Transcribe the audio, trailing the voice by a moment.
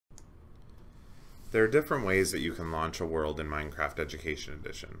There are different ways that you can launch a world in Minecraft Education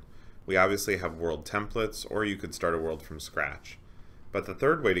Edition. We obviously have world templates, or you could start a world from scratch. But the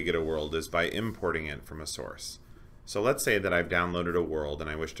third way to get a world is by importing it from a source. So let's say that I've downloaded a world and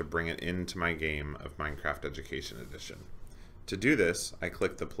I wish to bring it into my game of Minecraft Education Edition. To do this, I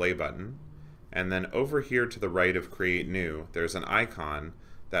click the play button, and then over here to the right of Create New, there's an icon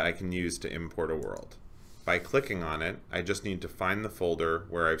that I can use to import a world. By clicking on it, I just need to find the folder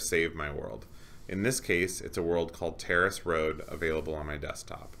where I've saved my world. In this case, it's a world called Terrace Road, available on my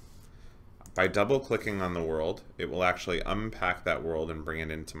desktop. By double-clicking on the world, it will actually unpack that world and bring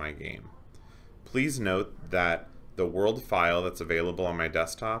it into my game. Please note that the world file that's available on my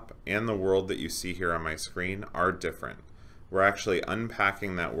desktop and the world that you see here on my screen are different. We're actually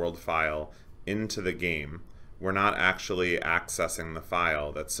unpacking that world file into the game. We're not actually accessing the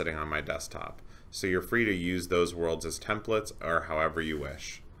file that's sitting on my desktop. So you're free to use those worlds as templates or however you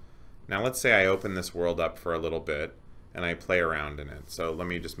wish. Now let's say I open this world up for a little bit and I play around in it. So let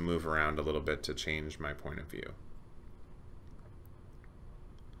me just move around a little bit to change my point of view.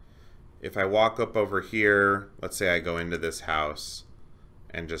 If I walk up over here, let's say I go into this house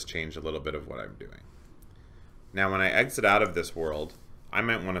and just change a little bit of what I'm doing. Now when I exit out of this world, I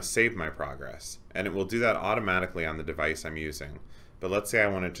might want to save my progress, and it will do that automatically on the device I'm using. But let's say I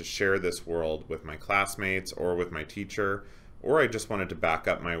wanted to share this world with my classmates or with my teacher, or I just wanted to back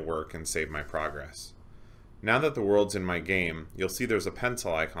up my work and save my progress. Now that the world's in my game, you'll see there's a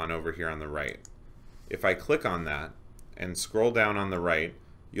pencil icon over here on the right. If I click on that and scroll down on the right,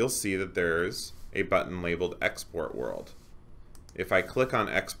 you'll see that there's a button labeled Export World. If I click on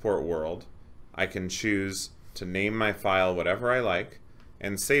Export World, I can choose to name my file whatever I like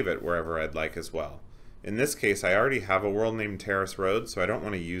and save it wherever I'd like as well. In this case, I already have a world named Terrace Road, so I don't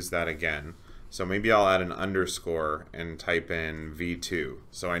want to use that again. So maybe I'll add an underscore and type in V2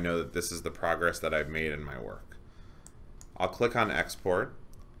 so I know that this is the progress that I've made in my work. I'll click on Export.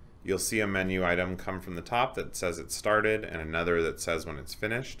 You'll see a menu item come from the top that says it started and another that says when it's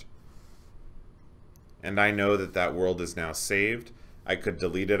finished. And I know that that world is now saved. I could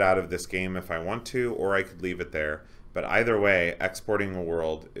delete it out of this game if I want to, or I could leave it there. But either way, exporting a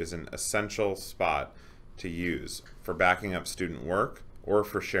world is an essential spot to use for backing up student work, or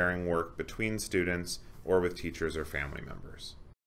for sharing work between students or with teachers or family members.